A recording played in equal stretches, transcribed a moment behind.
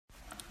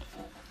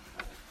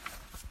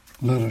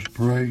Let us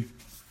pray.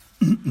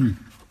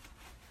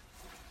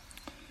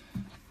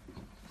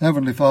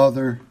 Heavenly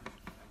Father,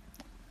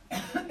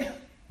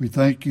 we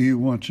thank you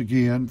once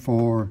again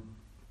for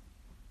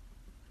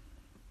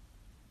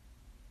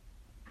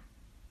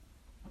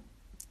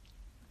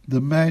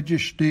the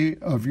majesty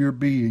of your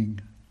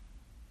being.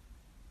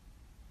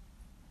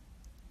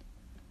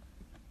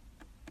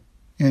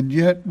 And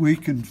yet we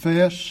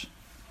confess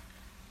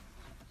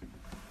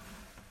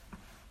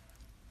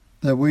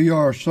that we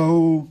are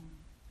so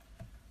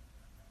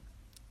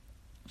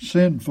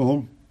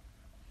sinful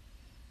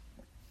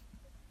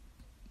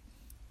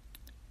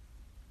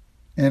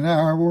and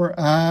our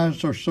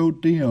eyes are so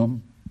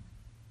dim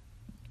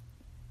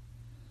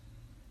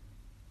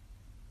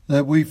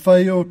that we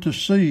fail to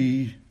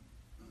see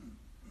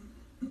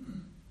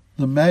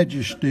the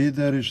majesty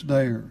that is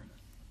there.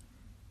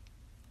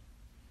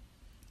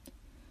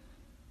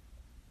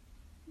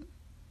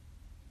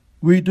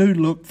 We do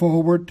look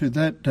forward to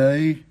that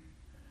day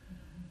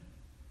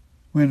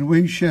when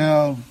we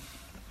shall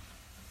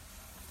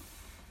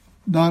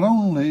not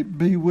only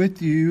be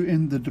with you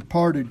in the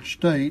departed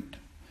state,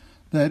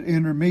 that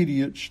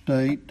intermediate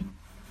state,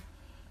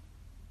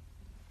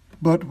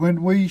 but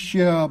when we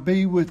shall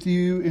be with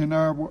you in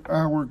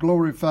our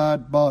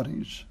glorified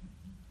bodies.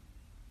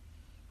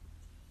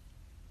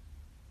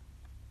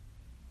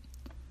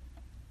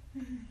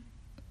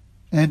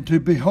 And to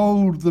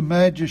behold the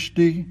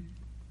majesty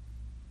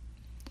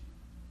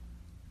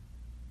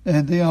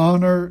and the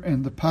honor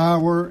and the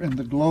power and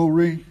the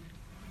glory,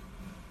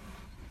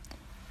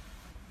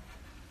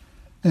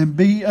 and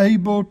be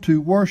able to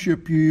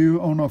worship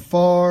you on a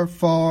far,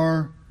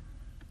 far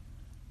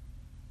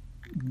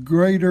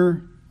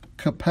greater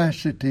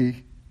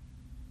capacity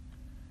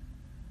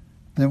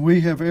than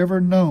we have ever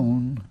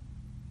known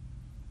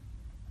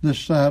this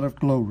side of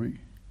glory.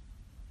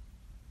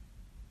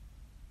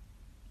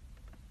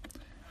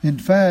 In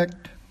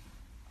fact,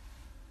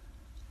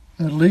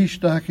 at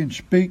least I can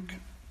speak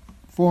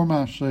for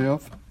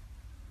myself,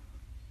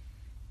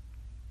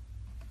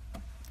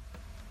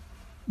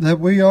 that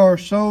we are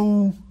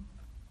so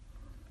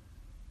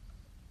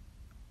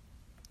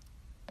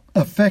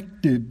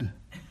affected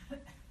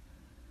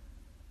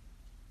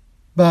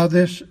by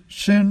this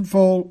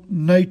sinful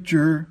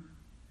nature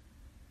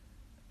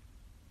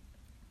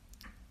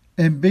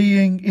and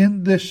being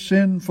in this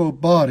sinful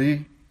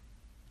body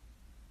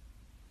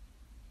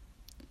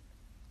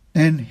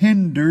and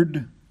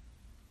hindered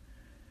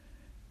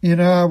in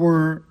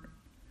our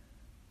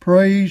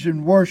praise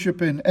and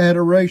worship and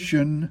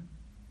adoration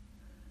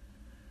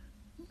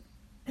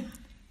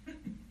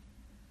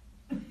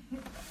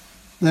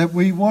that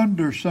we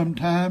wonder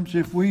sometimes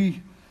if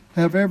we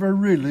have ever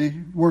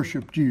really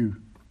worshiped you.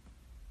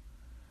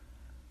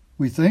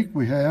 We think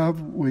we have.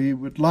 We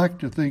would like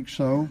to think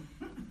so.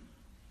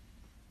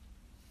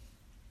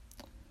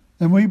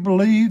 And we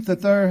believe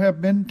that there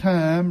have been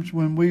times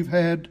when we've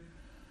had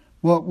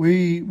what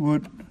we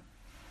would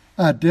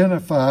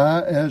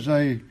identify as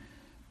a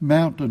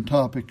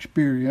mountaintop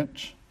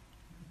experience.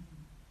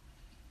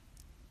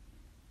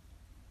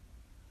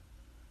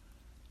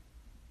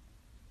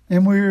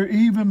 And we're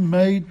even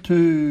made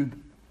to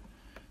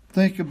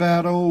think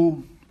about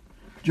old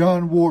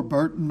John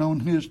Warburton on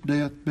his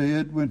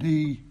deathbed when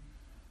he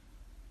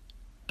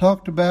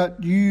talked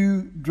about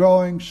you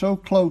drawing so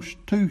close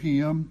to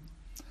him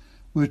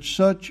with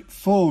such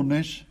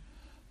fullness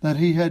that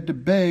he had to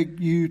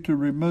beg you to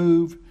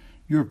remove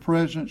your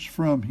presence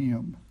from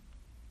him.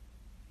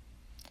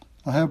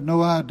 I have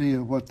no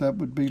idea what that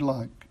would be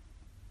like.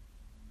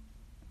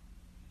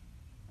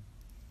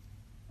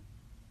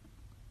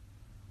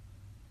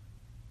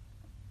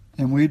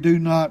 And we do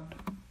not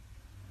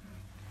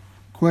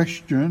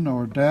question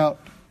or doubt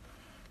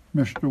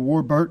Mr.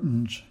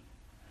 Warburton's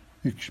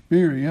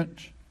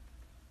experience.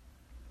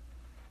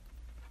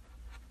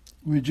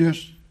 We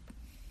just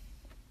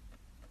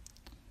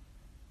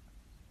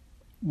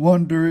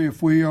wonder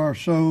if we are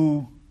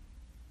so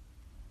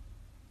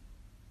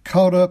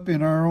caught up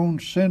in our own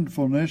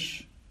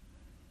sinfulness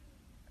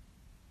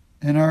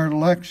and our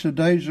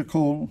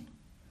lackadaisical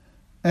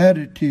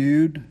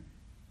attitude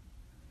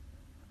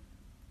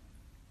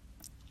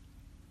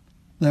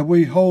that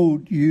we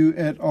hold you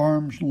at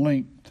arm's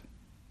length.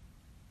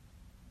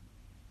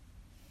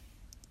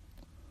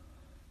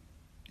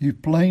 You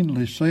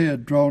plainly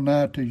said, draw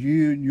nigh to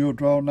you and you'll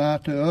draw nigh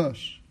to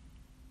us.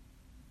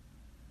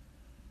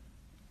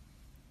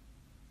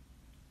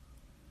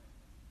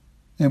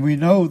 And we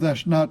know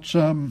that's not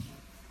some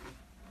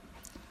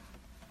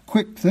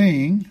quick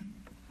thing.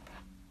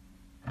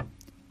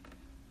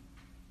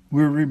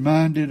 We're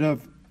reminded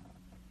of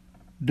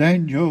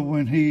Daniel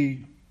when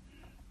he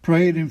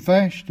prayed and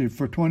fasted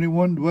for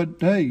 21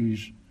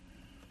 days,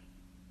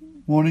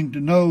 wanting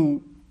to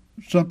know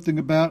something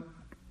about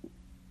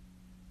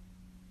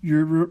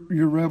your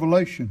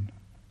revelation.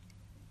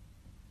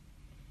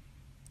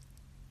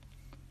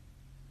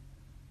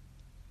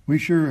 We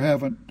sure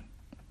haven't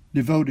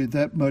devoted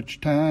that much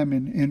time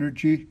and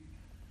energy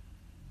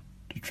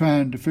to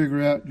trying to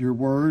figure out your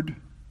word.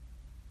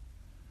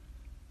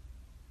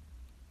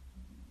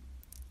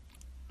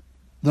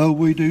 though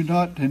we do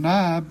not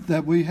deny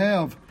that we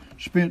have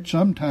spent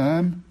some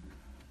time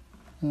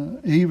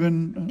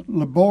even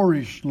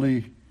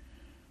laboriously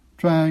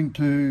trying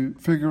to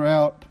figure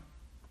out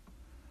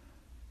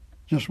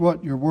just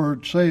what your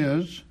word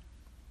says,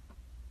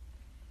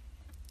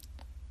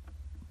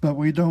 but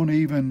we don't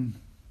even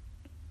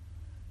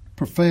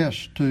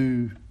profess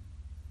to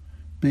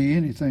be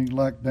anything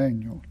like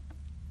Daniel.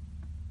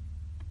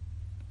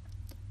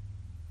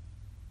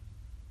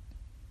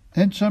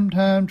 And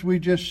sometimes we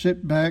just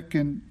sit back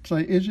and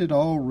say, is it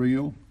all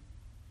real?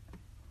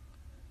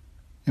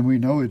 And we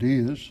know it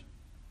is.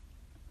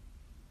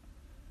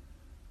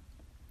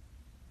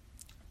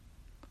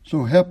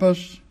 So help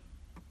us,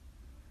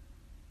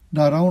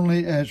 not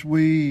only as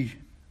we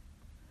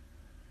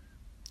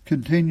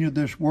continue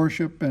this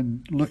worship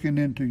and looking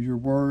into your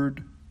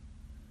word,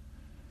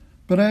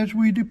 but as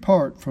we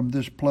depart from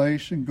this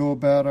place and go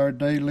about our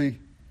daily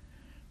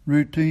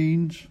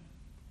routines,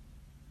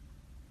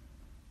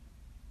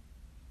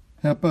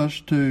 help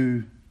us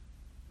to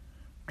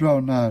draw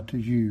nigh to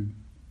you.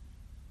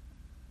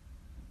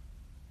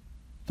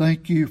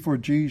 Thank you for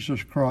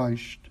Jesus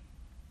Christ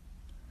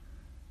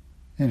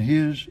and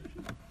his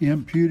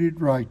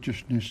imputed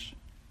righteousness.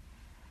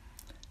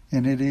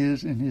 And it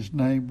is in his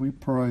name we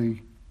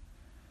pray.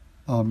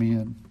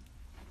 Amen.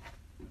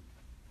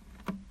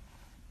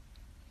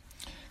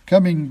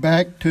 Coming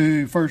back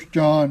to 1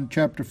 John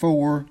chapter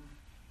 4,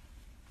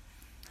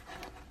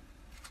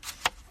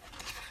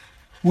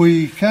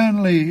 we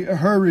kindly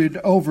hurried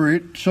over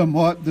it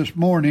somewhat this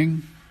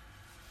morning,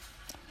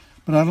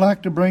 but I'd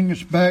like to bring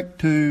us back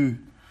to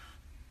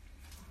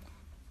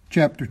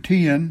chapter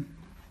 10.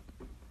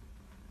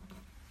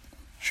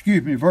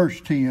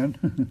 Verse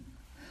 10.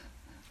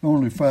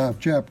 Only 5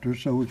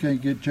 chapters, so we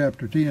can't get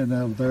chapter 10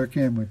 out of there,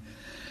 can we?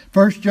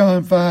 1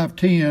 John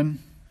 5:10.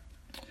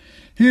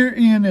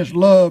 Herein is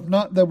love,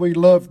 not that we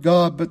loved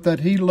God, but that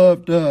he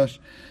loved us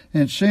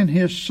and sent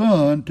his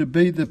Son to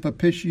be the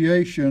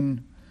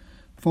propitiation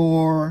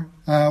for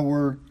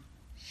our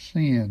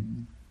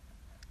sin.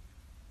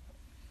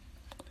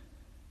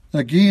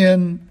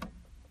 Again,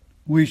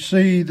 we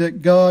see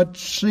that God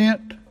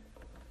sent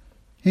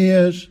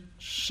his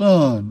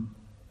Son.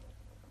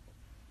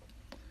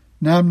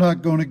 Now, I'm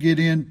not going to get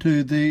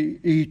into the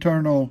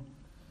eternal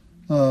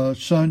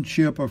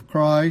sonship of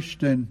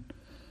Christ and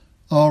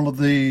all of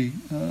the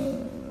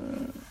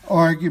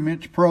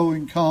arguments pro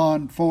and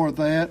con for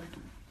that,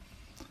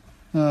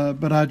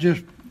 but I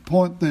just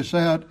point this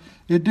out.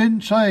 It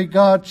didn't say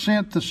God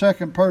sent the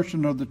second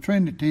person of the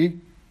Trinity,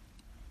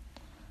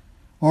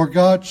 or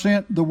God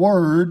sent the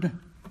Word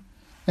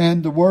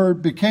and the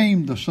Word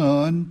became the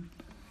Son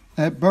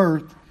at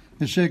birth.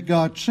 It said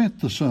God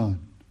sent the Son.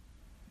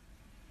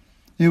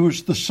 It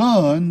was the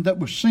Son that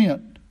was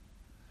sent.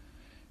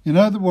 In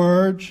other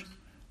words,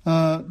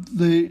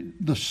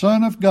 the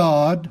Son of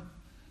God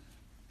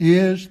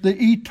is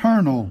the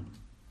eternal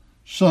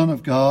Son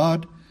of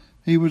God.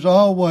 He was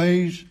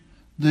always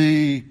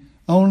the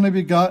only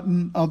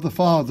begotten of the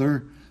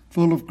Father,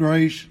 full of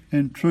grace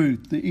and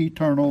truth, the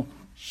eternal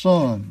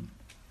Son.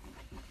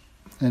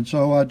 And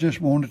so I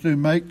just wanted to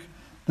make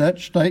that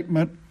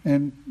statement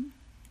and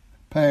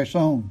pass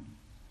on.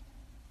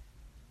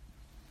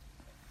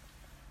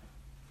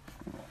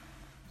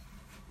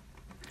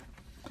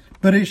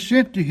 But he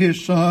sent to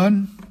his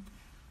Son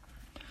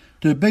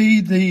to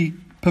be the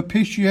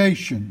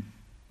propitiation.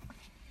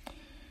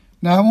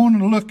 Now I want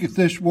to look at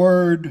this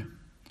word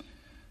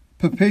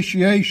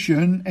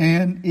propitiation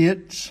and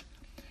its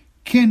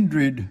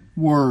kindred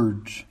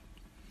words.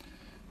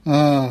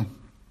 The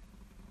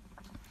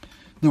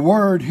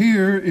word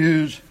here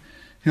is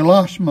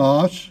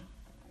hilasmos,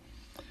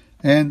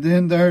 and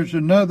then there's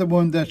another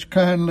one that's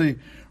kindly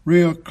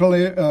real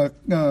clear,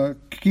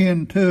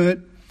 kin to it,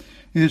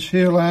 is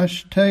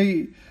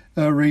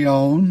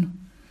hilasterion,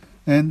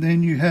 and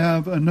then you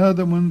have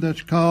another one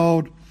that's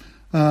called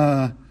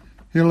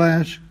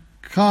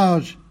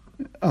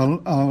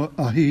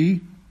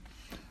hilaskazahi,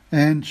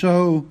 and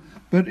so,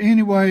 but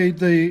anyway,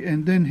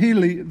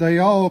 they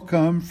all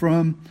come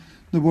from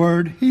the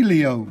word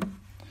helio,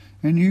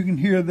 and you can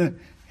hear the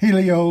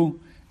helio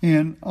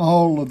in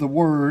all of the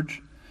words,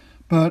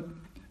 but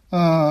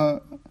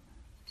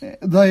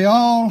they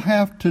all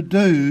have to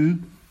do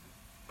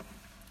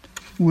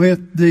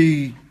with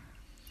the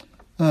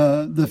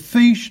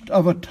Feast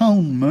of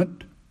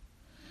Atonement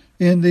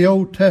in the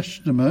Old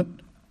Testament,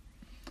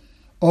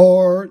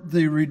 or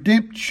the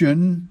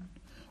redemption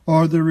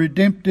or the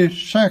redemptive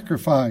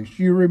sacrifice.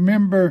 You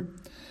remember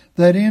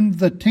that in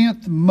the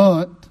 10th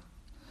month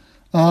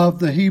of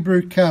the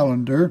Hebrew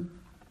calendar,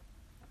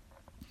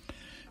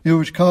 it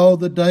was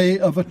called the Day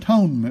of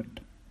Atonement.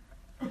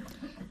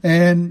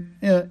 And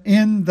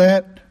in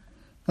that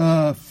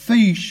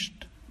feast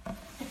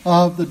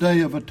of the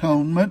Day of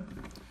Atonement,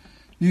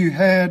 you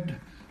had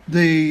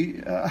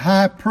the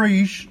high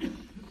priest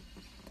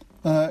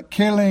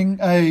killing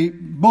a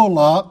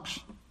bullock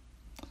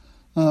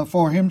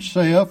for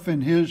himself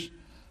and his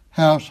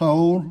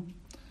household,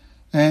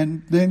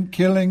 and then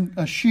killing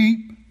a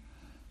sheep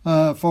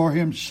for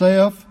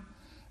himself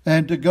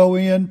and to go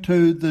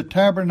into the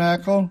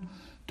tabernacle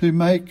to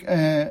make,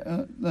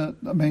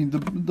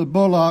 the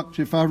bullocks,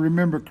 if I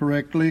remember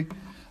correctly.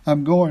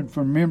 I'm going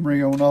from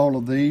memory on all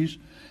of these.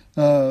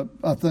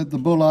 I think the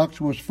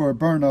bullocks was for a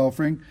burnt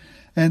offering.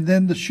 And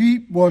then the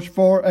sheep was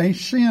for a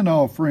sin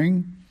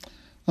offering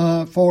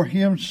for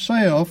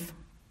himself,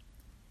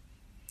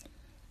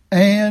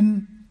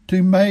 and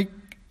to make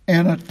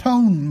an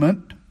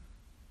atonement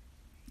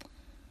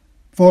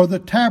for the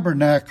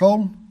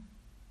tabernacle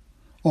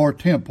or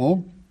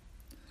temple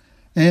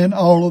and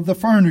all of the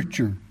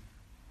furniture.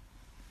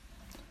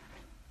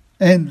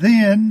 And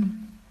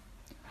then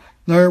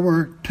there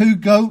were 2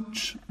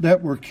 goats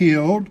that were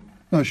killed,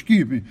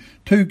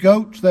 2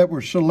 goats that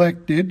were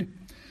selected,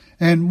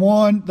 and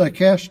one, they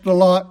cast a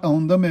lot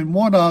on them, and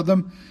one of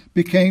them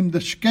became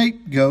the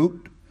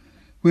scapegoat,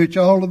 which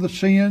all of the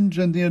sins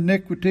and the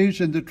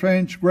iniquities and the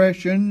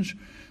transgressions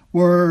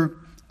were,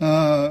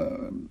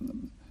 the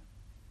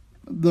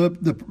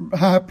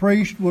high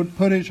priest would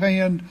put his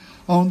hand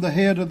on the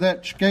head of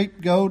that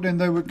scapegoat, and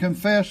they would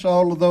confess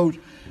all of those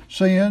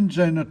sins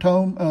and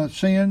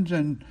sins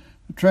and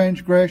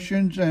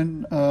transgressions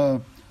and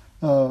the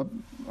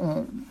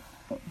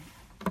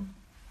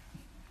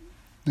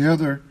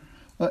other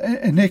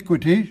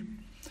iniquities,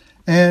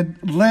 and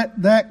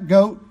let that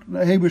goat,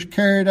 he was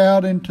carried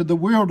out into the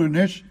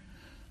wilderness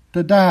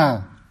to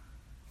die.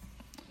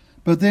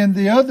 But then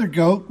the other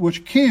goat was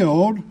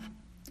killed,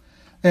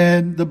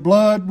 and the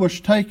blood was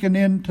taken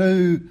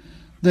into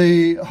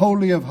the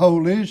Holy of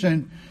Holies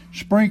and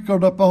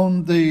sprinkled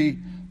upon the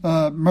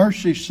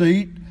mercy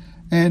seat,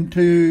 and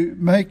to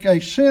make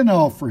a sin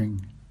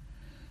offering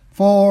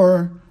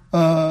for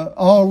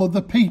all of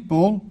the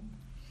people.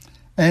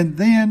 And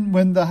then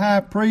when the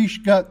high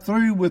priest got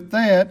through with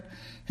that,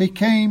 he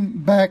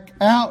came back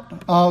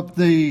out of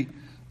the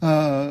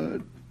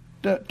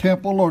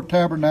temple or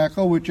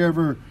tabernacle,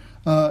 whichever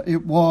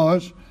it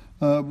was,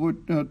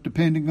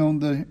 depending on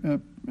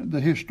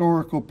the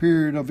historical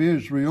period of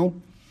Israel.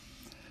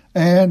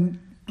 And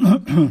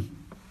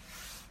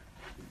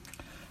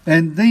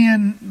and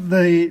then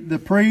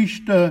the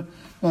priest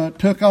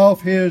took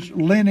off his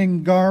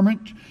linen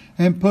garments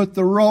and put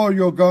the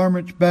royal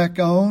garments back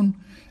on,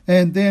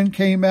 and then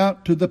came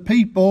out to the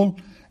people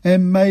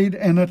and made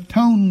an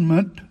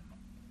atonement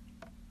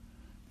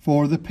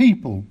for the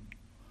people.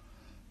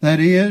 That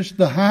is,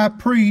 the high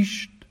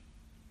priest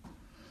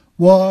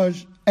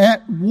was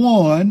at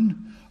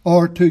one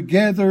or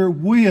together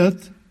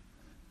with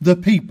the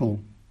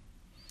people.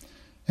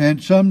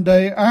 And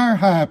someday our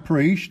high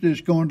priest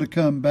is going to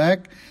come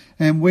back,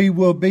 and we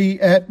will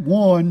be at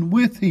one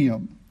with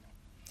him.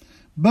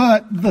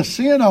 But the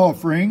sin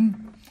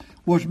offering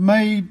was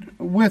made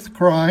with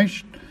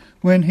Christ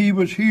when he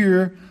was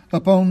here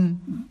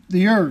upon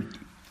the earth.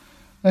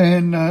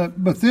 And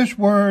but this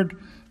word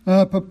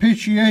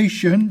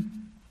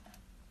propitiation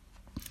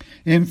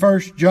in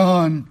 1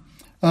 John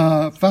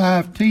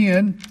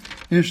 5:10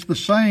 is the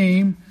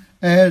same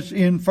as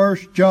in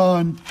 1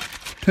 John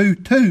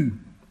 2:2.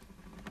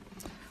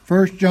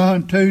 1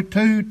 John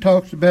 2:2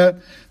 talks about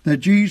that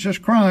Jesus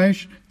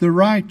Christ, the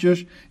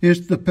righteous,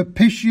 is the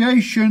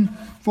propitiation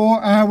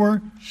for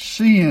our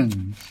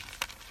sins.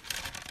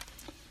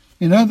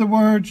 In other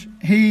words,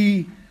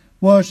 he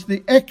was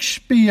the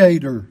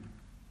expiator.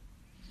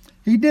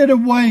 He did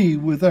away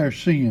with our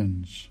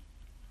sins,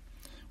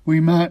 we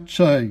might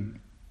say.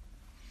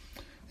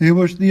 It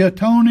was the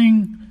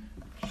atoning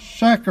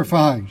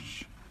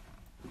sacrifice.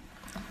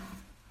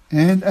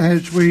 And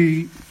as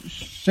we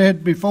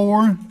said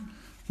before,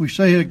 we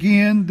say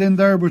again, then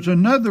there was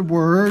another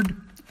word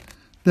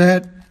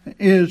that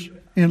is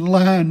in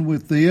line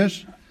with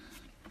this.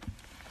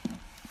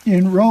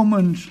 In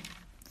Romans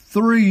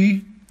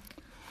 3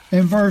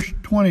 and verse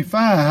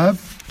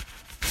 25,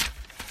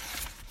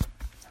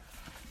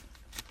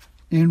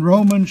 in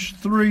Romans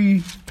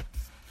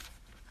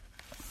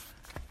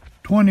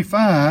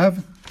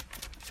 3:25,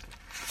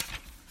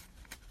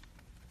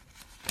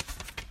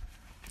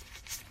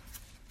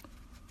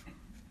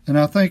 and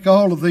I think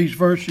all of these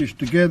verses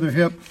together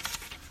help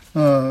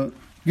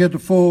get a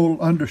full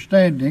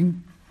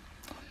understanding.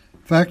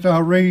 In fact,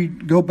 I'll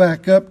go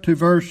back up to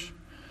verse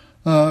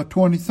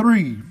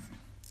 23.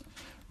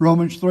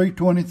 Romans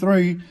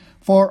 3:23,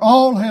 for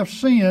all have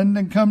sinned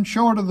and come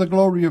short of the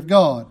glory of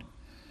God,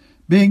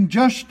 being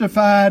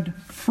justified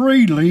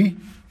freely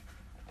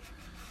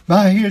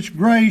by his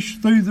grace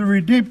through the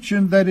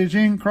redemption that is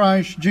in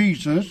Christ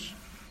Jesus.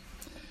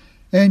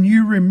 And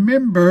you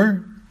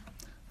remember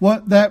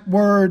what that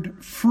word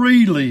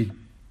freely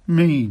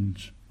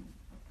means.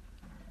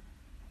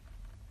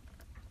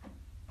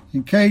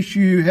 In case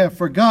you have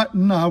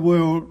forgotten, I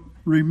will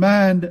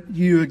remind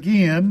you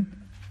again.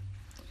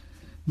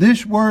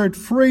 This word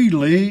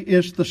freely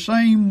is the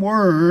same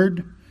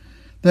word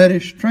that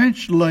is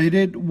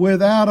translated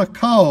without a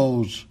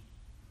cause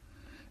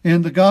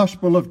in the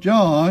Gospel of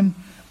John,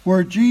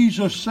 where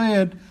Jesus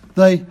said,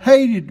 they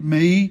hated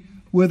me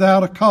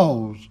without a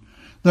cause.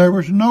 There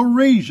was no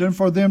reason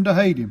for them to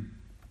hate him.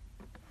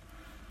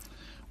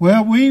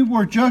 Well, we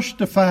were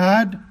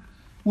justified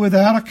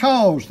without a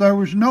cause. There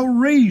was no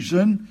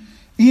reason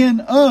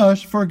in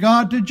us for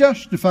God to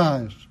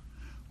justify us.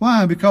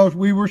 Why? Because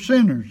we were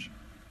sinners.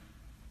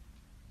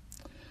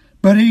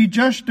 But He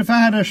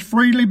justified us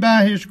freely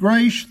by His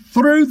grace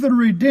through the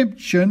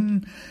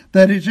redemption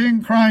that is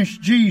in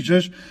Christ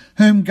Jesus,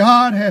 whom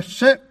God hath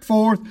set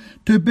forth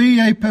to be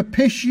a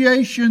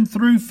propitiation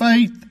through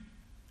faith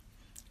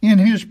in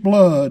His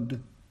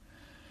blood,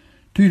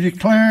 to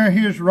declare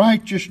His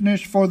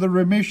righteousness for the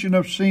remission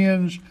of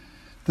sins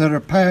that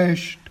are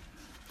passed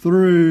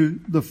through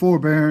the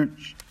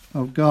forbearance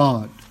of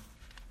God.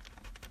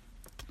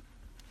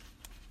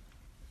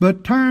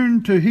 But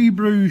turn to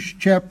Hebrews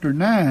chapter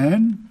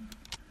 9,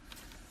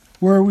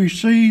 where we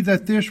see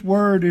that this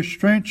word is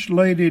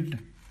translated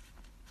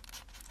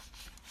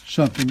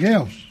something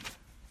else.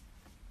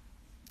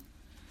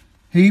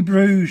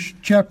 Hebrews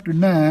chapter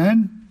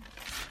 9,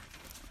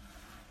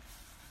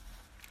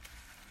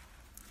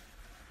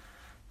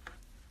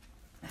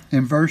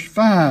 and verse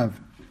 5.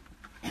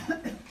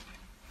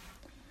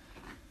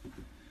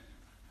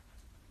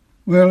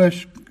 Well,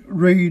 let's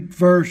read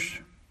verse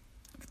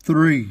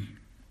 3.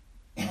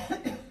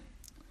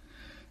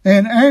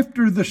 And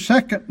after the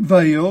second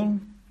veil,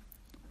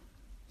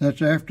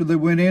 that's after they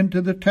went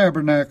into the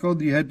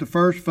tabernacle, you had the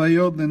first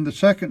veil, then the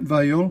second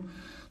veil,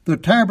 the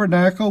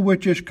tabernacle,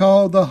 which is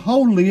called the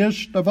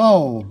holiest of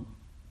all,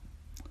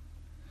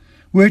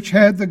 which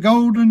had the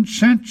golden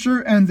censer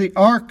and the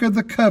ark of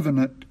the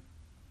covenant,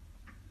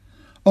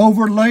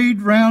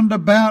 overlaid round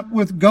about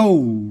with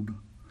gold,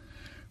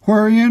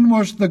 wherein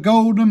was the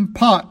golden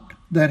pot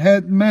that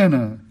had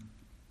manna,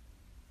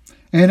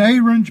 and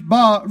Aaron's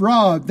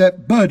rod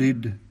that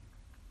budded,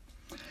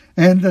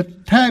 and the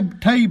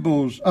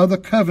tables of the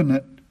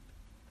covenant.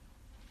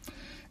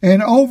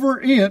 And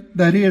over it,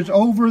 that is,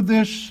 over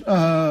this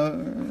ark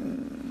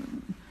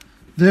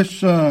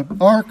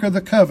of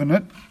the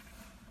covenant,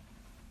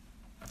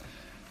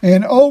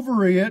 and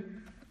over it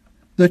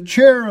the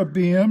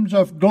cherubims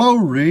of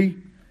glory,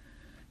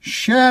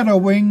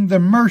 shadowing the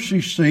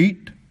mercy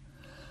seat,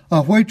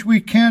 of which we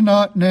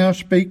cannot now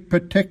speak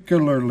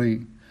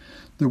particularly.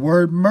 The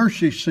word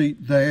mercy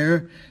seat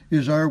there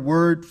is our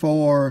word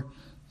for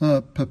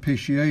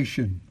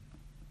propitiation.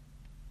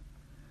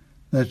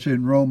 That's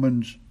in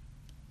Romans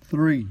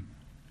 3.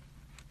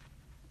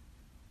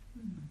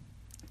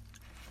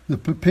 The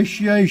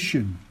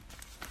propitiation,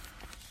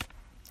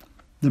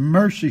 the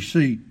mercy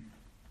seat.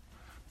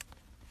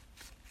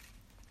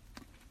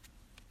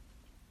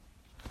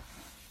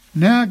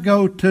 Now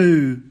go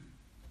to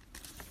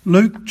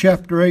Luke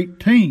chapter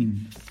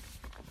 18.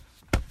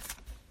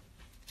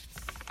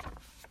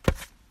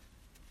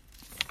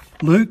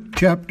 Luke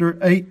chapter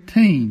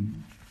 18.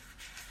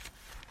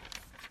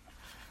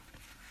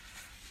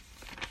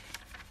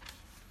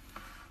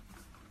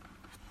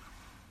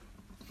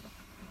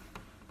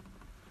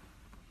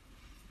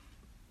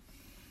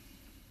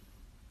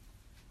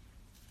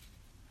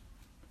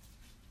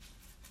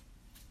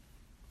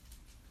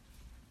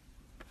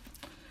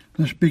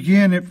 Let's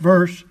begin at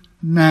verse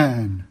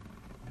 9.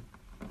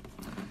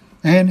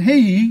 And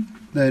he,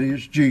 that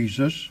is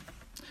Jesus,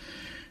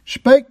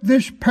 spake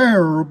this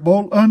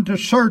parable unto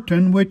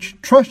certain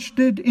which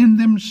trusted in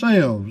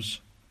themselves,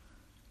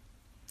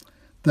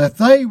 that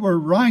they were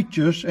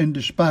righteous and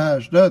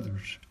despised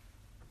others.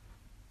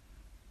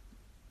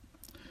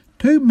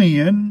 2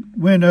 men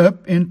went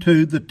up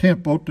into the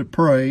temple to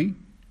pray,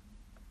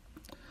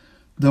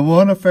 the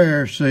one a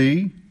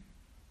Pharisee,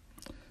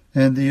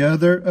 and the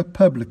other a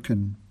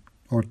publican,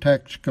 or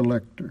tax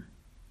collector.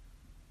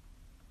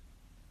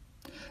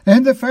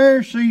 And the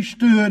Pharisee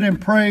stood and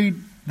prayed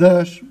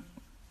thus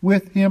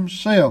with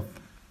himself.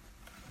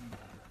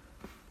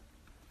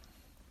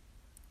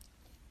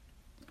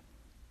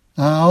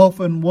 I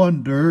often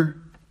wonder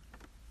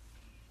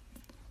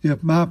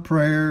if my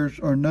prayers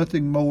are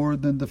nothing more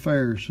than the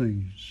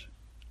Pharisees.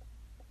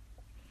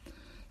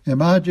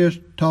 Am I just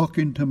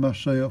talking to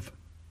myself?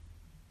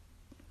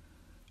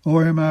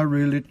 Or am I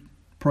really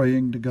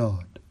praying to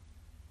God?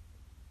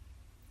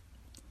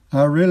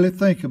 I really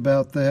think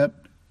about that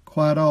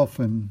quite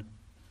often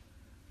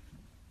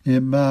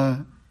in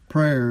my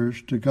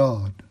prayers to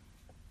God.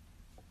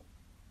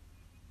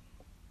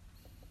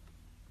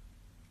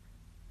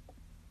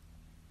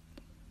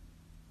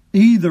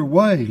 Either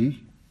way,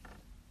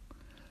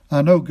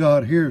 I know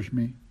God hears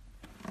me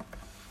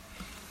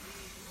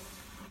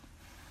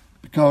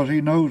because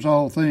He knows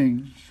all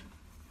things.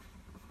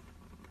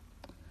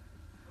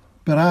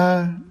 But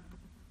I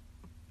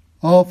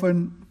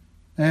often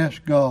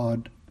ask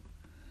God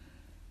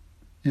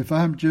if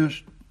I'm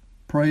just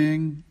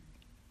praying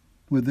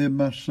within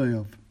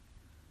myself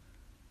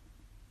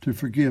to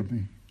forgive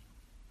me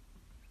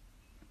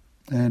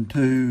and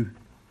to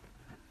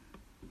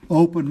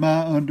open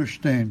my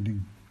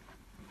understanding.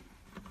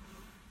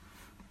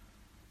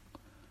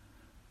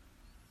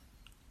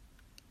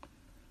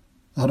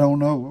 I don't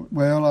know.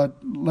 Well,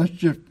 let's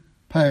just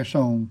pass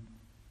on.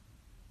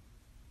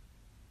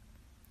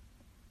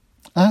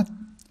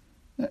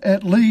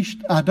 At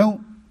least I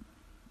don't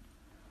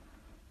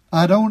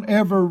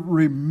ever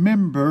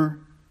remember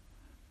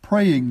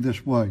praying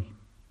this way.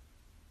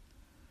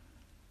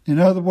 In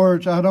other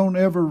words, I don't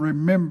ever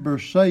remember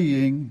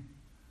saying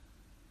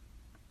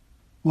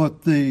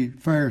what the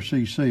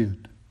Pharisee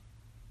said.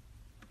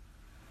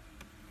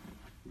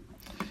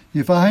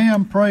 If I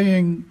am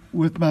praying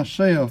with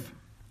myself,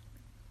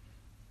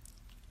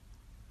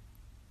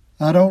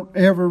 I don't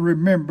ever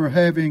remember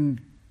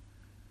having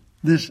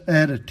this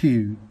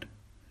attitude.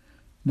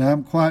 Now,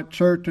 I'm quite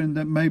certain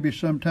that maybe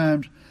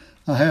sometimes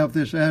I have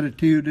this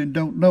attitude and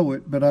don't know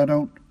it, but I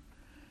don't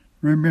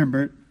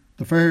remember it.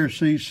 The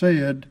Pharisee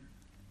said,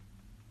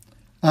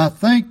 I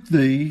thank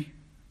thee,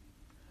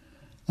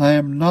 I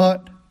am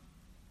not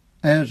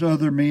as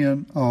other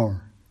men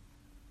are.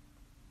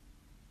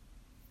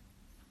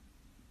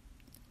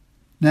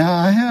 Now,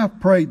 I have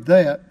prayed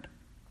that,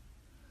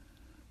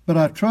 but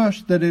I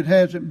trust that it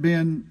hasn't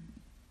been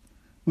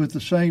with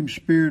the same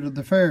spirit of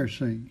the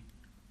Pharisee.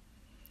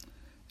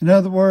 In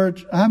other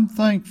words, I'm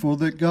thankful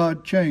that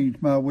God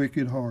changed my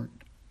wicked heart.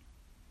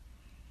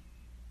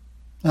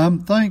 I'm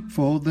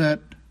thankful that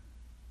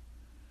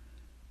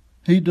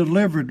He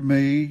delivered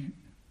me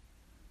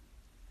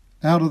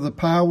out of the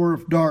power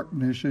of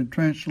darkness and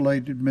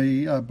translated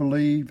me, I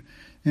believe,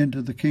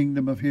 into the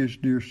kingdom of His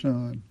dear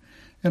Son.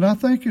 And I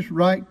think it's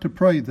right to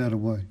pray that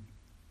way.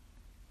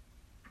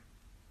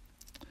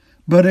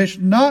 But it's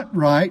not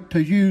right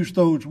to use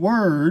those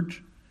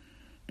words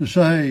to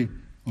say,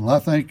 well, I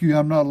thank you,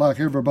 I'm not like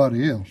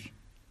everybody else.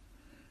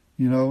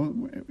 You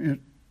know,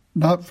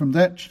 not from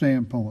that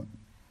standpoint.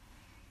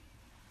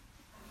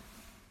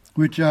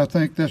 Which I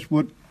think that's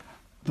what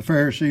the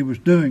Pharisee was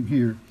doing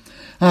here.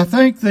 I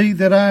thank thee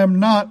that I am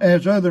not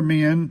as other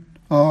men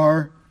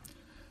are,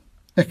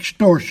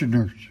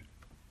 extortioners,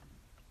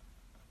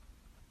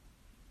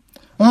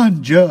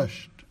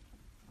 unjust,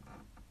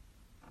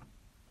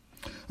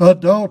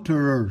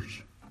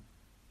 adulterers,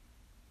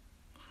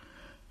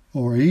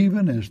 or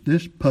even as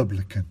this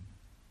publican.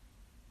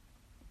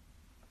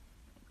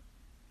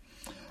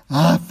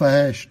 I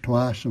fast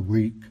twice a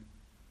week.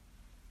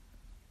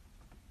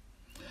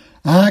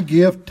 I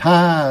give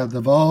tithe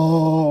of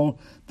all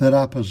that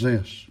I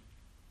possess.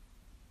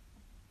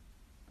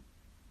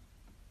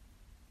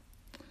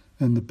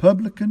 And the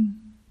publican,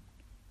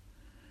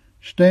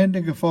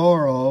 standing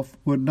afar off,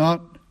 would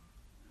not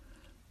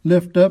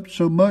lift up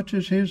so much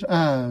as his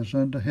eyes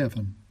unto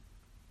heaven,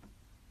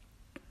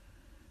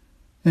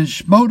 and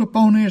smote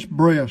upon his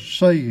breast,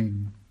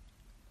 saying,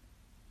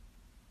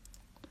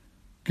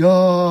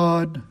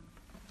 God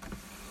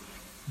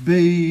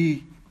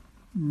be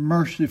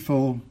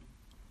merciful.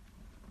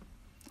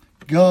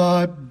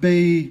 God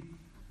be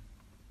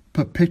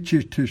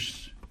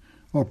propitious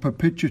or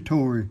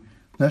propitiatory.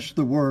 That's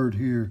the word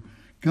here.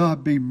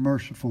 God be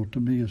merciful to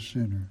me, a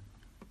sinner.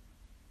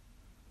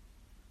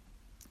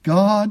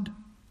 God,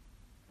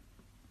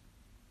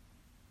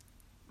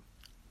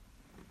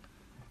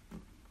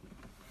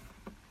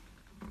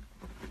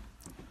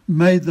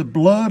 may the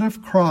blood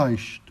of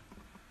Christ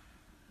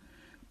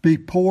be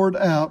poured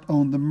out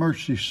on the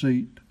mercy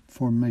seat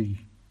for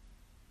me.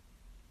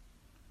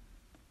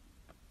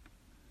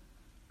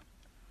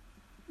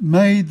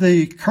 May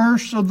the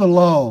curse of the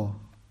law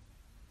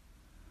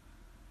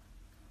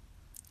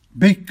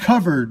be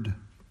covered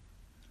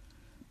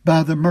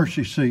by the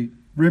mercy seat.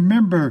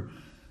 Remember,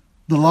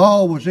 the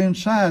law was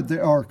inside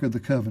the Ark of the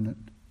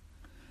Covenant.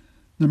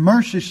 The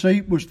mercy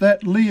seat was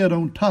that lid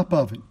on top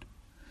of it.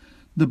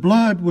 The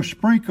blood was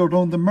sprinkled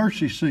on the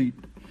mercy seat.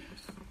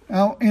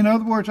 In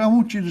other words, I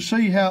want you to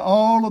see how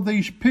all of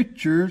these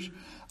pictures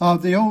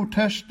of the Old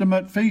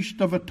Testament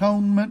Feast of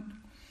Atonement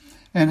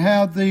and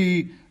how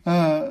the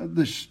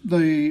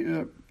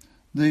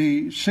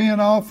sin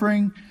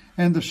offering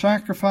and the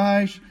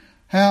sacrifice,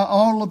 how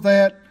all of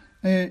that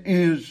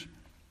is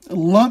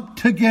lumped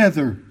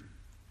together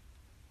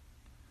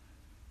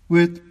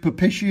with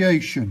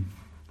propitiation.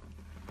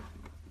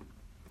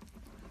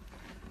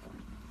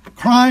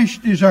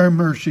 Christ is our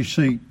mercy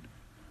seat.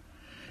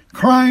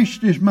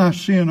 Christ is my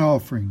sin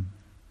offering.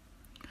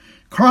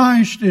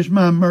 Christ is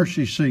my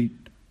mercy seat.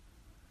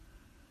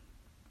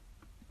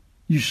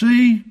 You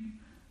see,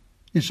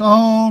 it's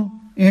all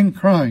in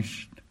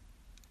Christ.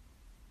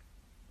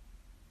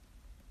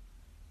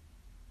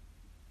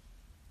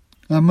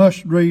 I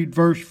must read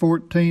verse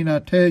 14. I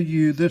tell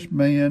you, this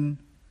man,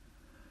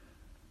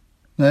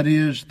 that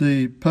is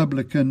the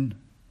publican,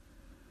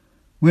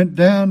 went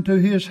down to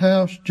his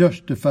house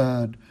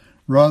justified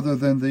rather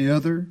than the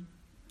other.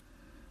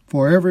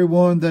 For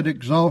everyone that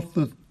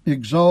exalteth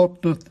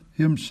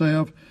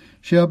himself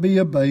shall be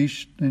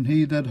abased, and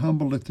he that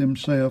humbleth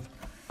himself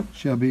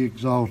shall be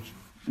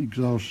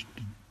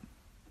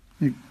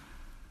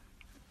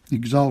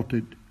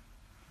exalted.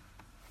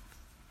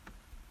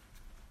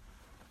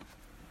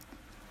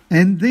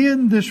 And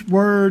then this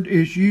word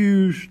is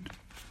used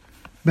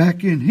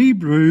back in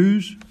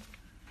Hebrews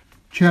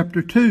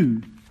chapter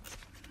 2.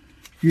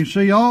 You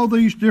see all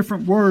these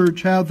different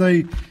words, how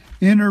they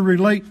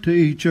interrelate to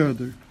each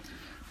other.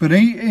 But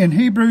in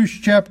Hebrews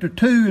chapter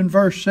 2 and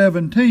verse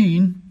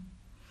 17,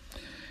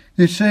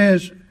 it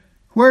says,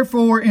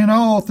 Wherefore in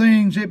all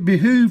things it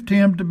behooved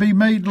him to be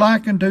made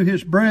like unto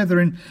his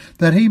brethren,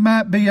 that he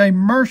might be a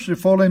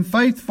merciful and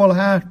faithful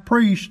high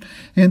priest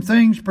in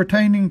things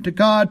pertaining to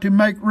God, to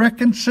make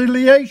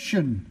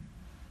reconciliation.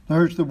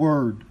 There's the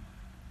word.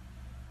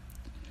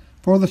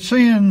 For the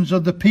sins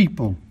of the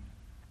people.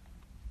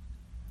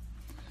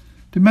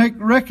 To make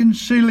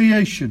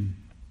reconciliation.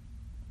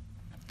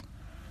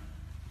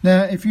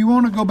 Now, if you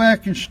want to go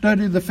back and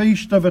study the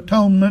Feast of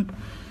Atonement,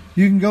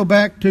 you can go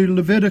back to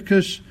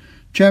Leviticus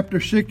chapter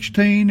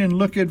 16 and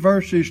look at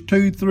verses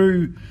 2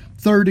 through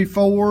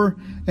 34,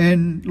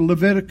 and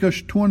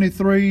Leviticus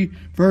 23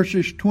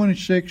 verses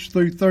 26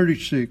 through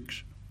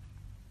 36.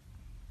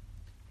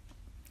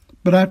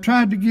 But I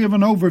tried to give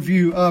an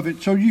overview of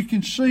it so you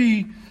can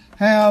see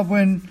how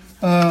when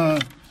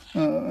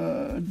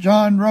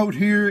John wrote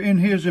here in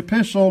his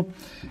epistle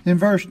in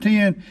verse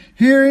 10,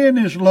 herein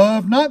is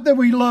love, not that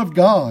we love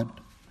God.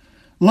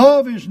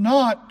 Love is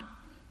not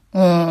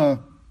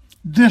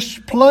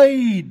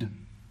displayed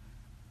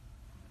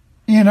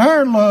in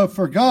our love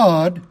for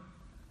God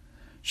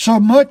so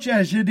much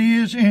as it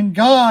is in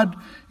God,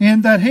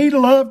 in that He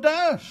loved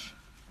us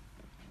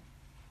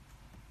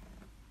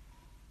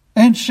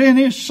and sent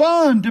His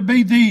Son to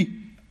be the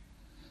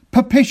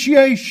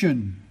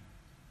propitiation,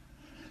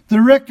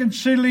 the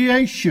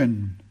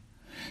reconciliation,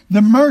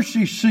 the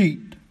mercy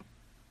seat,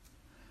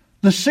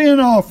 the sin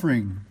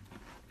offering,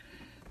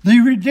 the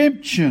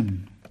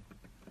redemption.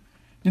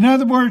 In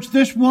other words,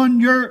 this one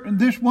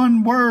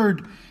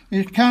word,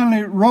 it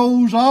kind of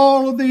rolls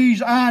all of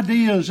these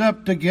ideas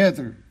up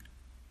together.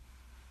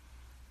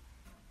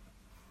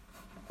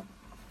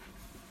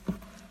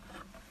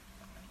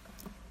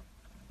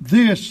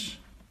 This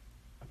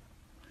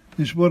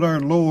is what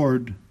our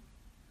Lord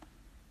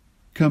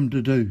come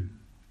to do.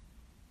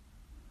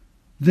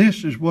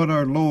 This is what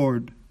our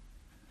Lord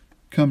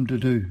come to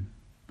do.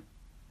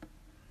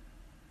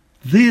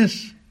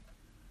 This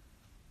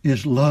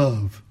is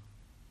love.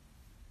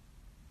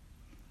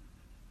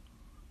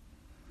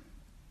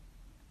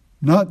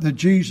 Not that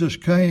Jesus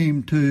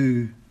came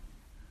to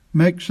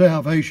make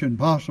salvation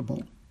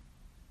possible,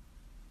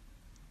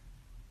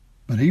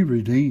 but He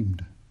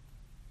redeemed.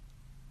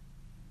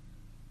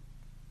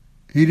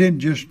 He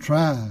didn't just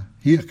try,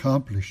 He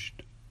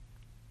accomplished.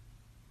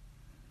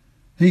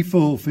 He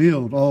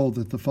fulfilled all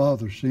that the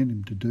Father sent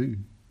Him to do.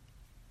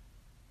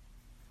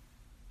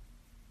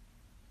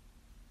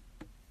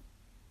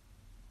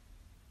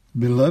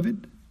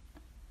 Beloved,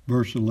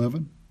 verse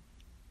 11,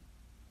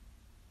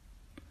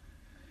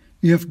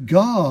 if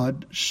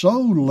God so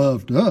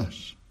loved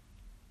us,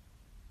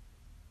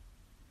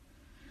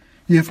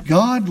 if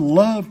God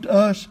loved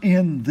us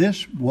in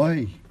this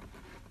way,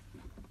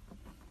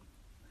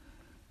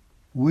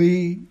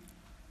 we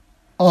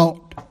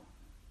ought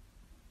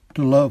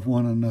to love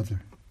one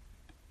another.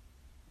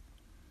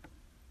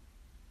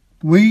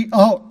 We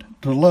ought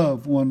to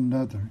love one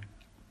another.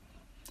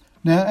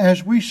 Now,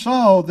 as we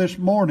saw this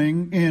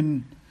morning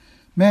in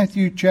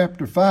Matthew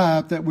chapter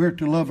 5 that we're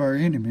to love our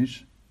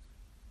enemies,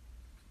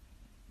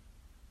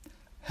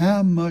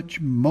 how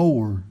much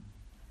more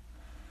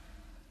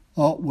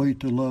ought we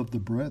to love the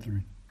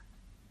brethren?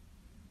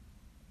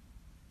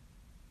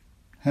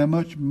 How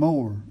much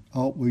more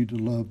ought we to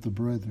love the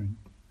brethren?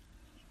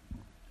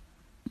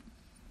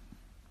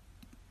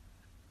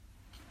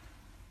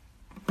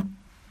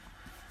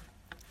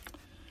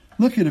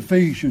 Look at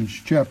Ephesians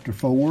chapter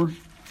 4.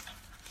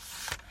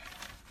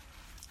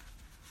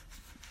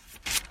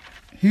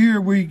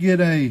 Here we get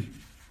a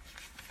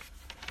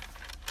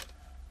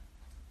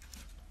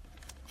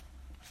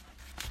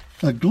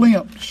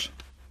glimpse.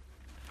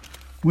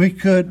 We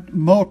could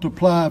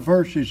multiply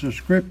verses of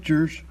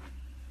scriptures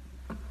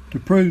to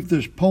prove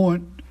this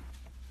point,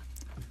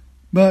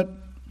 but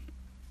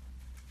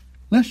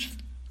let's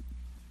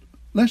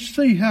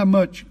see how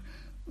much.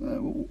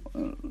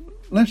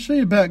 Let's see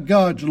about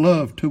God's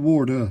love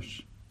toward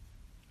us.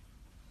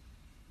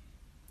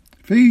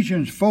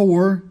 Ephesians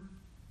 4.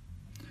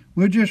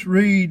 We'll just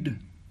read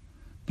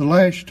the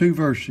last two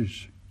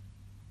verses.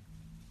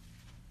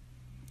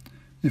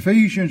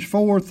 Ephesians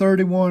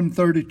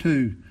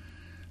 4:31-32.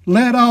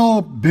 Let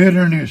all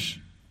bitterness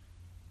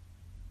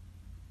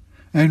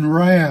and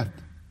wrath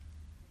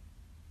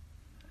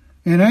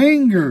and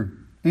anger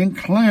and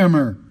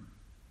clamor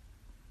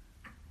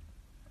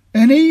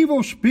and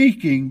evil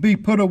speaking be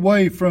put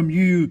away from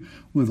you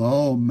with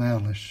all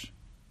malice.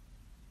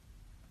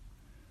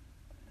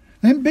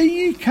 And be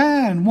ye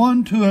kind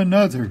one to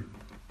another,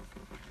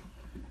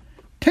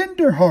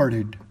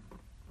 tender-hearted,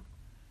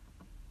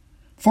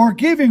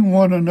 forgiving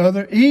one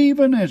another,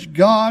 even as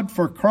God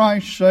for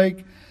Christ's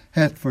sake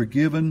hath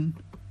forgiven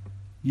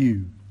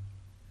you.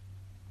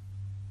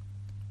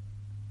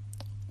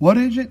 What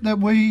is it that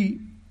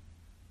we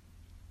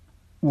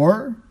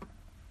were?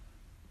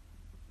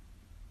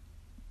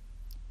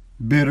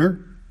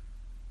 Bitter,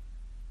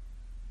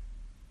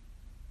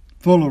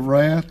 full of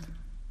wrath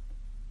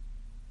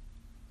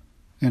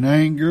and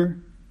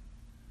anger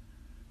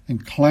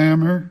and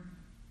clamor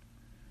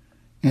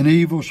and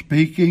evil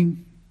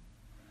speaking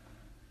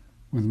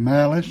with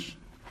malice.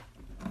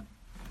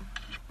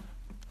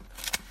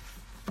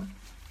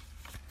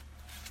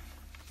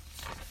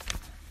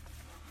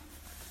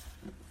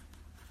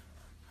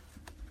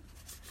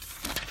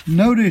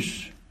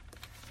 Notice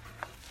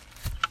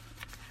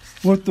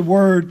what the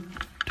Word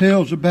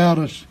tells about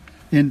us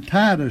in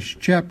Titus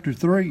chapter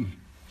 3.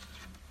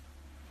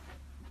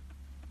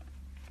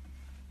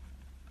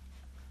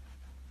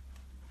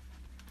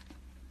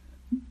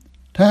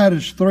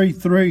 Titus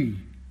 3:3.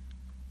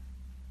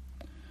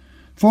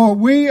 For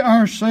we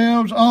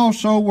ourselves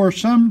also were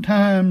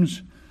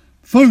sometimes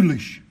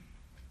foolish,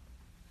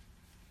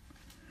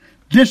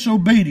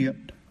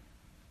 disobedient,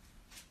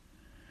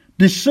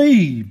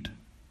 deceived,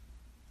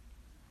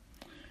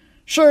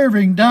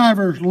 serving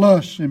divers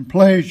lusts and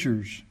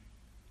pleasures,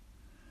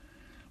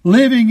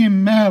 living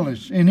in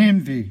malice and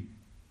envy,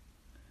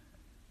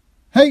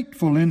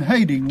 hateful and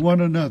hating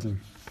one another.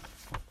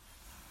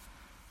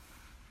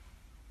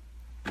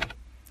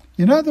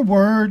 In other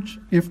words,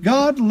 if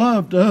God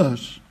loved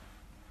us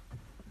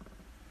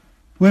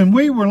when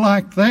we were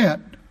like that,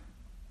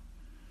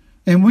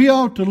 and we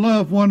ought to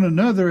love one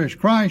another as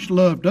Christ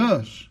loved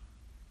us,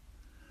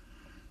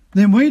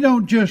 then we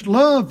don't just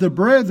love the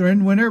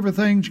brethren when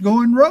everything's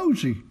going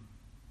rosy.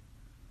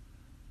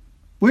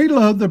 We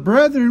love the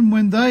brethren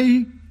when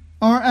they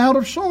are out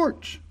of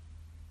sorts.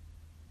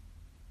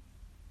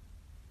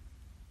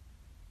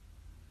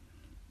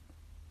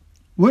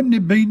 Wouldn't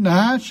it be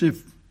nice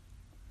if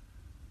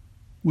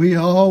we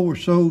all were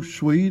so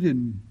sweet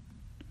and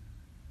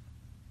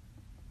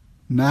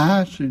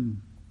nice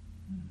and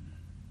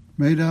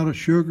made out of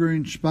sugar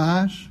and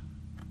spice?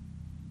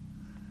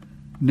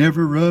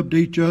 Never rubbed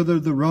each other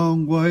the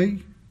wrong way?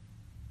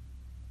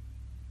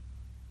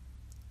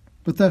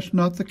 But that's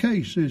not the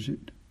case, is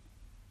it?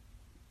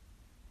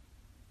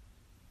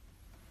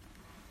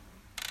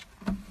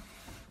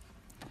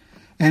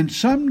 And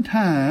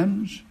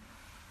sometimes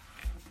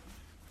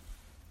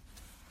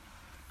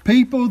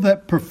people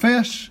that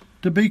profess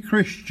to be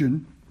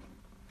Christian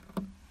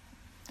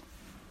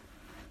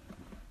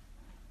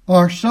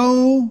are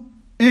so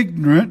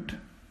ignorant,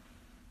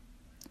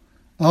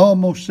 I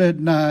almost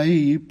said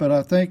naive, but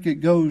I think it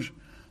goes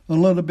a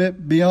little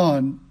bit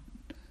beyond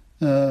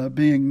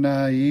being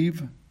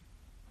naive.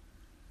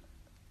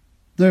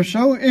 They're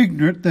so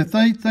ignorant that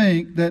they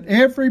think that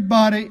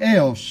everybody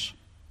else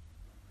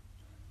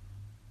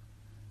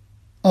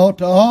ought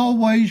to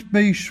always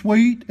be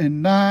sweet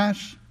and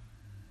nice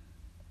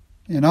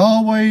and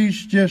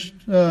always just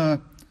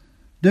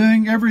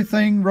doing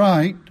everything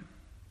right,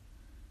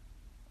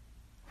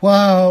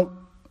 while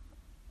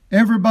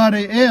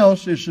everybody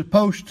else is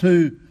supposed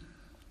to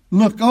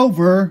look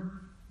over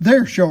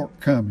their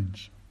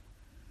shortcomings.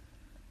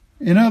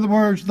 In other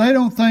words, they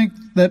don't think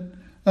that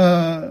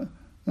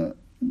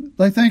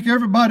they think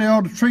everybody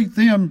ought to treat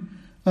them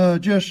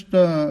just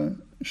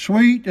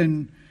sweet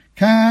and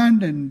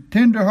kind and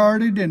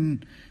tender-hearted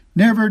and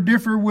never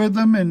differ with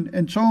them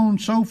and so on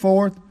and so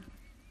forth.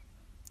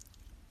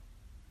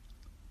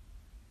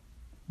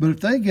 But if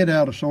they get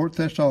out of sorts,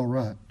 that's all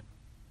right.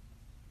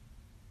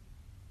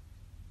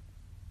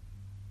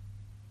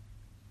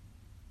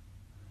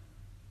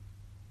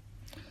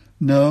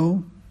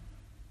 No,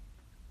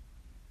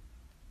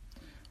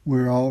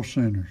 we're all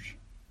sinners.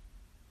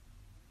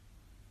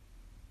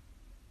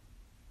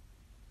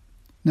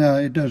 Now,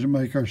 it doesn't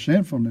make our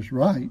sinfulness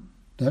right,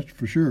 that's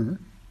for sure.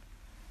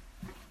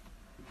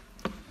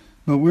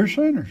 But we're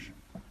sinners.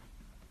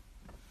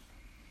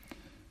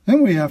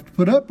 And we have to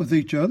put up with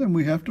each other, and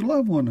we have to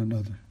love one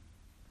another.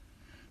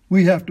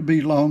 We have to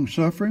be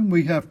long-suffering.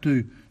 We have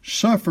to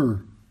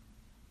suffer.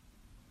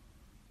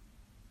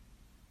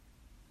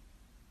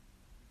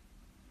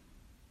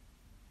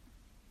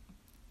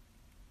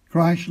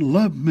 Christ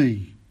loved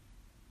me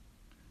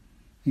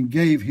and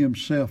gave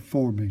himself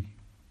for me.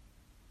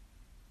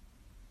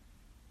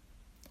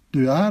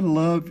 Do I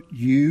love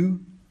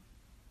you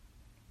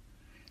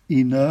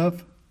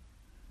enough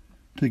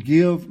to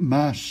give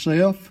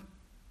myself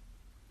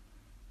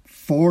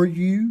for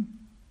you?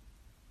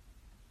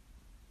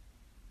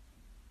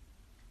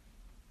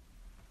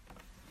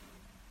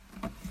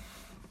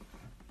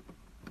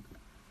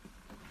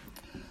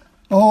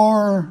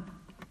 Or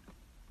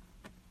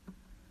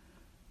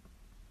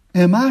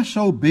am I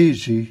so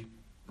busy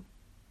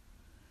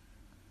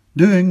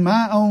doing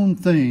my own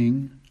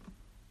thing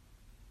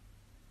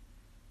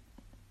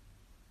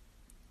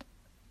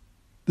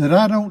that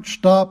I don't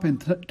stop and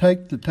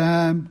take the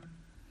time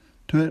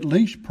to at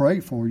least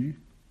pray for you?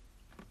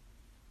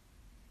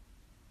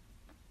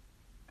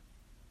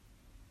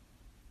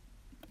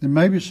 And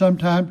maybe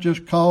sometimes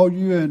just call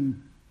you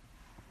and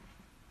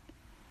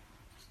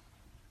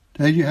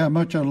tell you how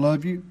much I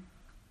love you?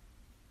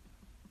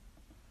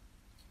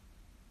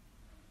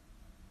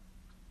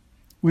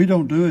 We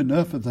don't do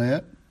enough of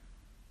that.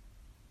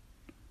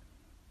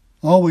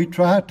 All we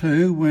try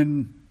to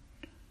when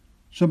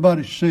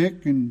somebody's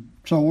sick and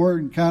sore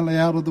and kind of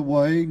out of the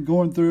way and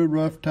going through a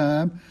rough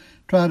time,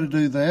 try to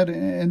do that,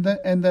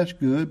 and that's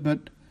good.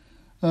 But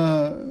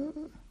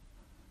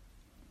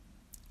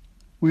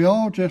we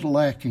all just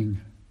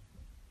lacking.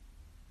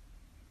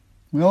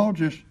 We all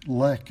just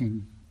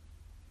lacking.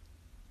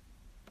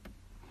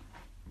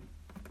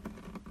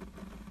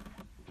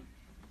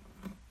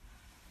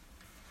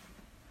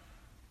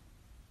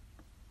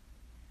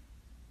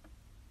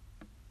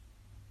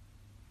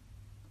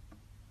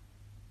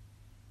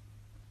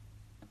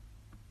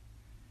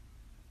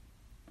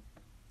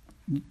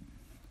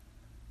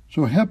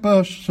 So help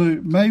us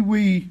to, may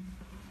we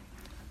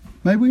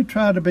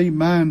try to be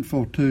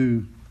mindful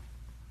to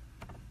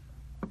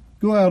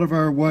go out of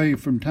our way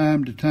from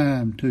time to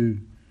time to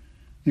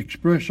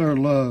express our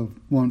love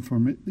one for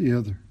the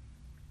other.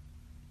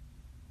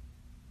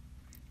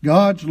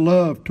 God's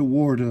love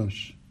toward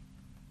us.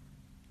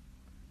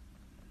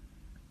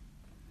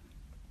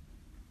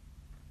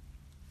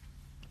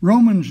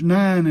 Romans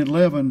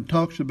 9:11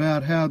 talks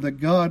about how that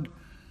God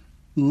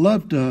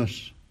loved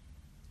us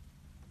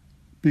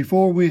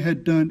before we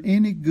had done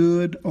any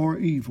good or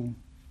evil.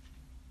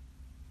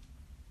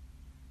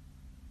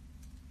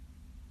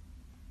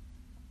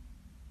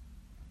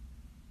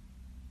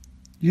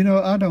 You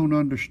know, I don't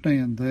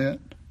understand that.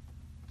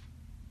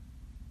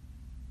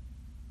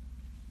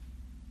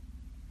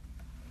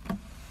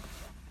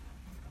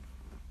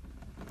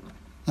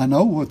 I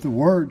know what the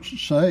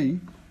words say.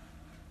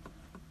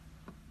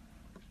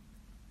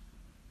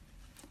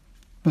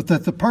 But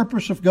that the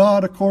purpose of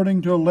God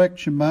according to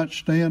election might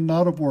stand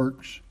not of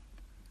works.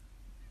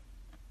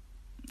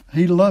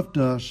 He loved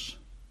us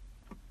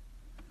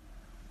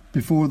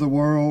before the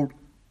world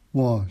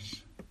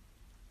was.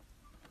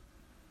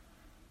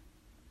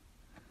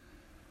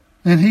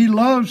 And He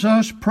loves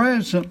us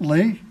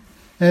presently,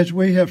 as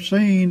we have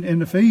seen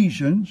in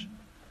Ephesians.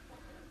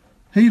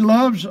 He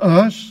loves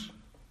us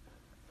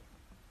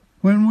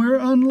when we're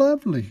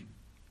unlovely.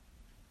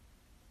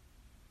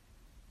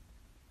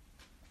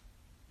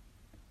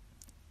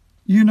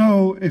 You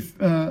know, if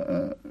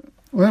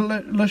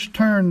let's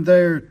turn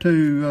there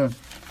to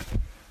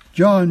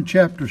John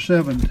chapter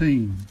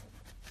 17.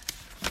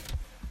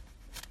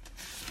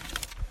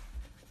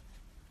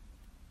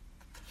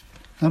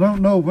 I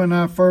don't know when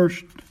I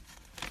first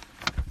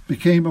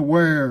became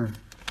aware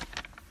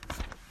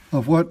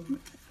of what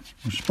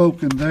was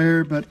spoken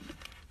there, but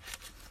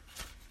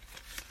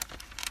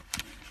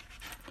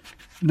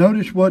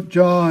notice what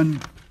John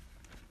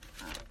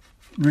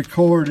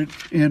recorded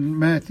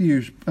in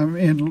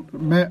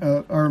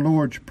our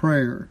Lord's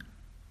Prayer.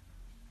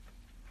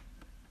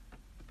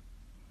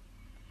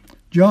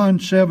 John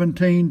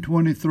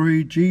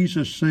 17:23,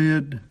 Jesus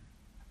said,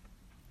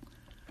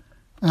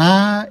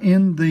 I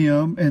in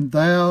them and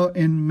thou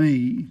in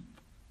me,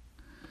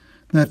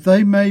 that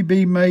they may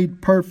be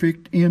made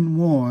perfect in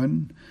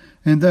one,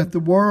 and that the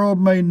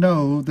world may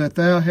know that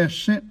thou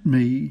hast sent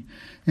me,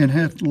 and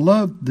hast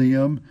loved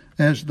them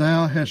as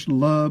thou hast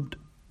loved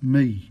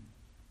me.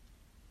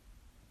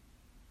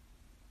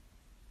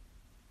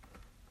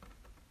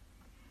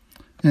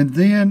 And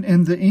then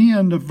in the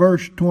end of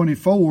verse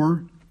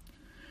 24,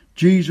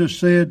 Jesus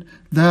said,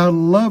 Thou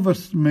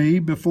lovest me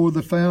before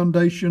the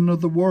foundation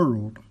of the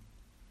world.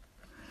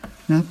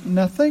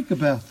 Now think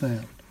about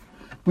that.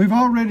 We've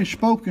already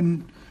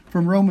spoken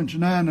from Romans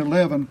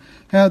 9:11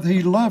 how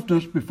He loved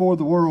us before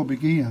the world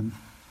began.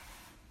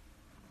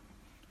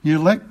 He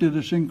elected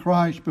us in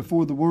Christ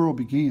before the world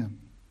began.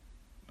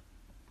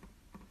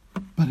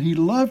 But He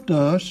loved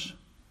us,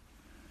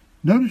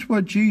 notice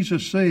what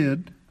Jesus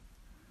said,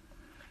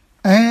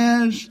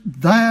 as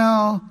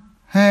thou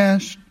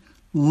hast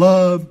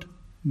loved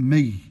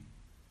me.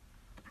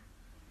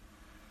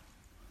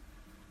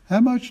 How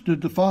much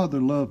did the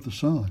Father love the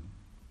Son?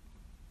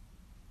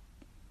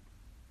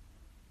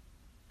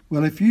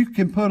 Well, if you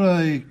can put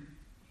a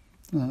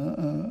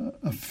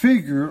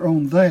figure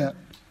on that,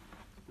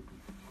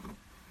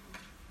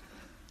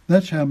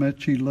 that's how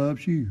much He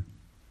loves you.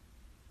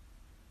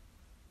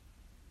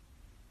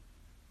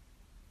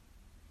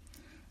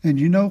 And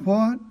you know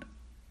what?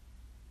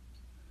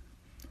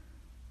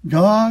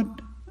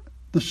 God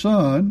the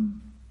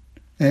Son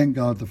and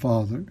God the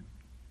Father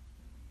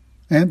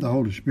and the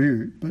Holy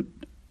Spirit, but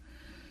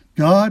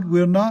God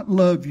will not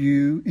love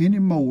you any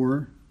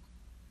more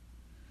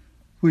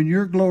when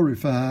you're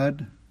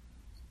glorified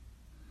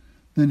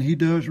than He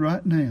does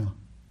right now.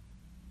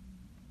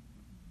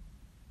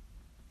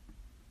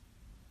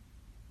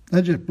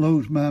 That just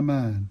blows my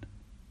mind.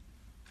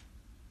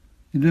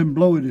 It doesn't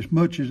blow it as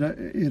much as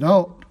it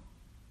ought.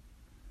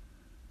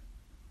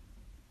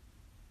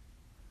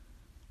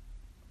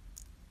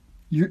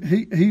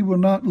 He will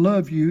not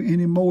love you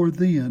any more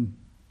then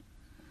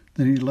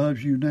than He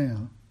loves you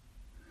now,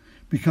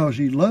 because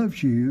He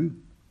loves you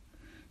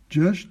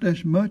just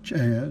as much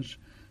as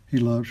He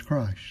loves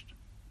Christ.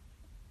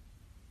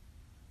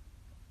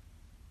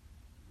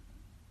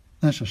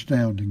 That's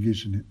astounding,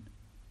 isn't it?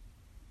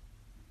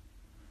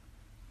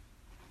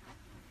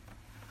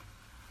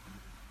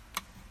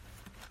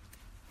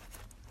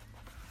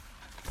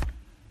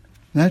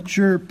 That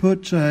sure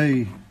puts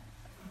a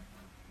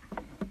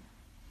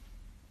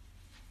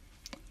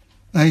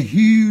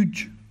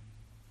huge,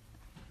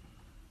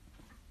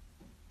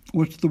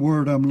 what's the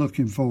word I'm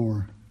looking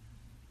for?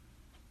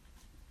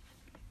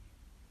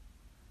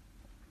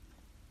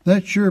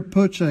 That sure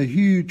puts a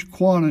huge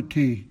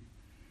quantity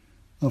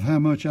of how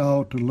much I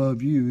ought to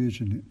love you,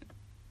 isn't it?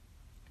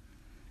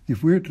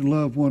 If we're to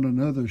love one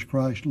another as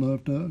Christ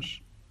loved us.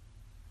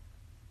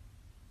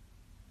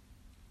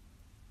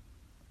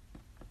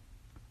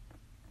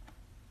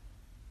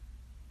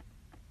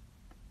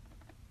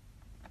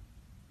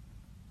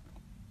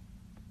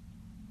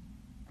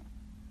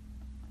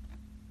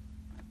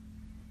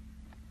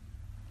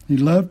 He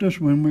loved us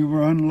when we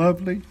were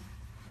unlovely.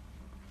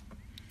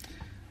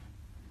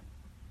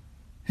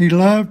 He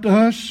loved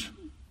us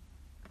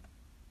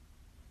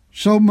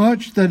so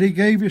much that He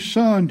gave His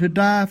Son to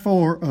die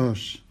for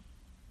us.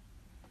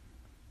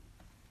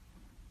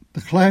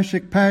 The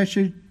classic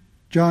passage,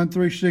 John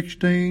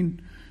 3:16,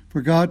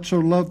 for God so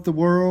loved the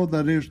world,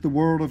 that is the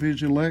world of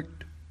His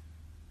elect,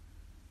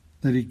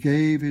 that He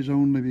gave His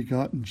only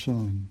begotten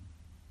Son.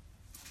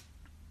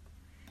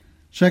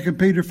 2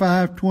 Peter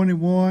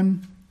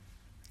 5:21,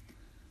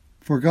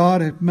 for God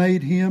hath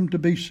made Him to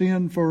be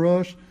sin for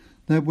us,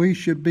 that we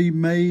should be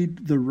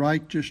made the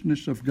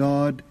righteousness of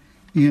God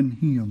in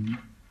Him.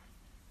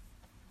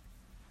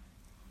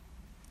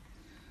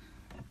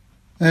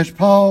 As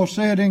Paul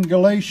said in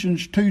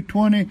Galatians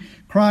 2:20,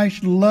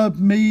 Christ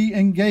loved me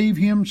and gave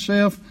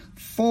Himself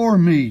for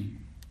me.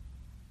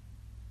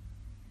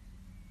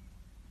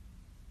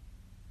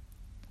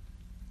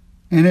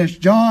 And as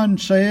John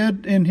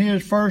said in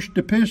his first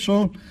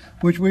epistle,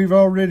 which we've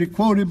already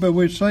quoted, but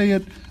we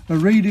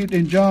read it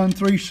in John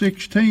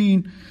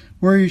 3:16,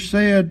 where he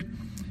said,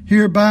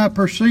 hereby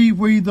perceive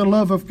we the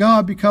love of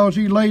God, because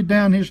He laid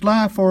down His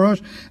life for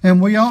us,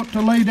 and we ought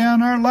to lay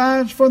down our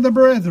lives for the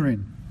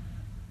brethren.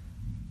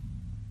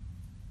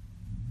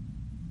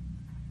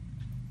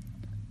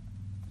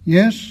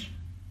 Yes,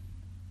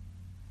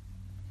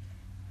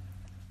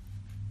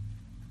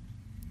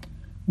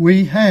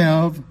 we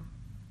have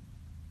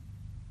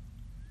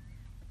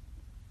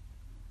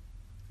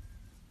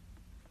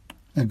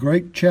a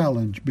great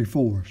challenge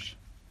before us.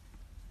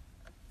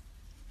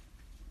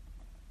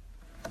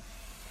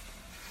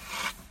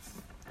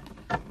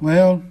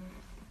 Well,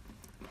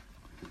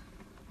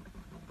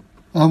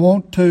 I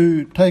want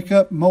to take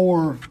up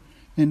more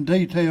in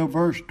detail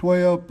verse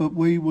 12, but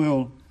we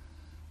will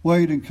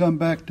wait and come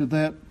back to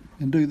that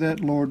and do that,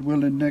 Lord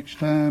willing, next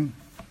time.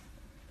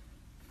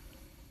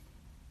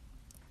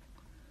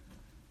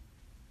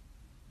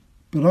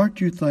 But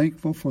aren't you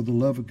thankful for the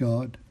love of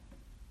God?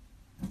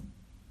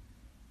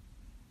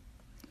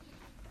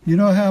 You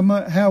know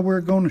how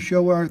we're going to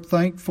show our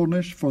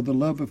thankfulness for the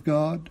love of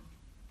God?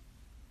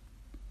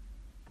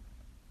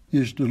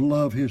 Is to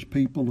love His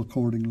people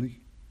accordingly.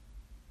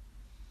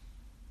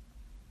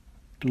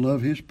 To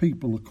love His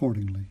people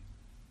accordingly.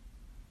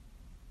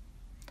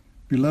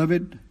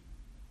 Beloved,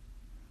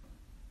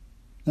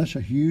 that's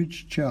a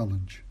huge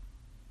challenge.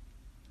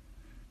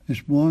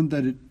 It's one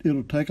that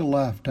it'll take a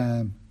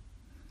lifetime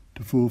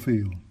to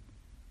fulfill.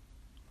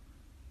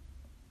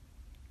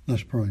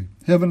 Let's pray.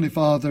 Heavenly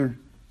Father,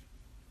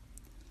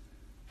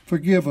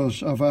 forgive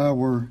us of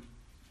our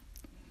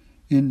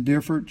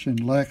indifference and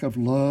lack of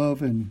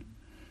love and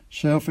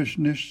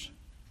selfishness.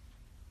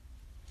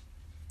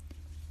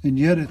 And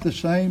yet at the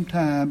same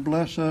time,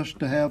 bless us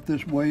to have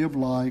this way of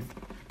life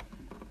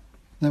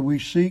that we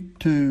seek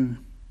to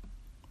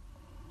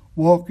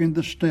walk in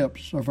the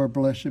steps of our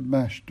blessed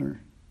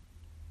Master.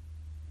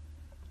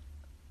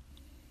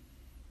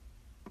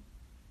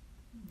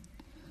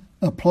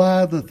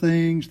 Apply the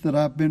things that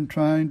I've been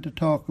trying to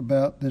talk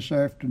about this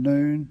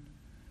afternoon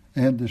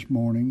and this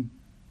morning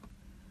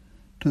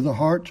to the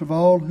hearts of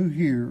all who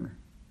hear,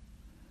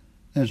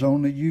 as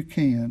only you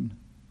can.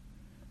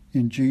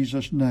 In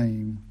Jesus'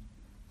 name,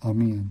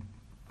 amen.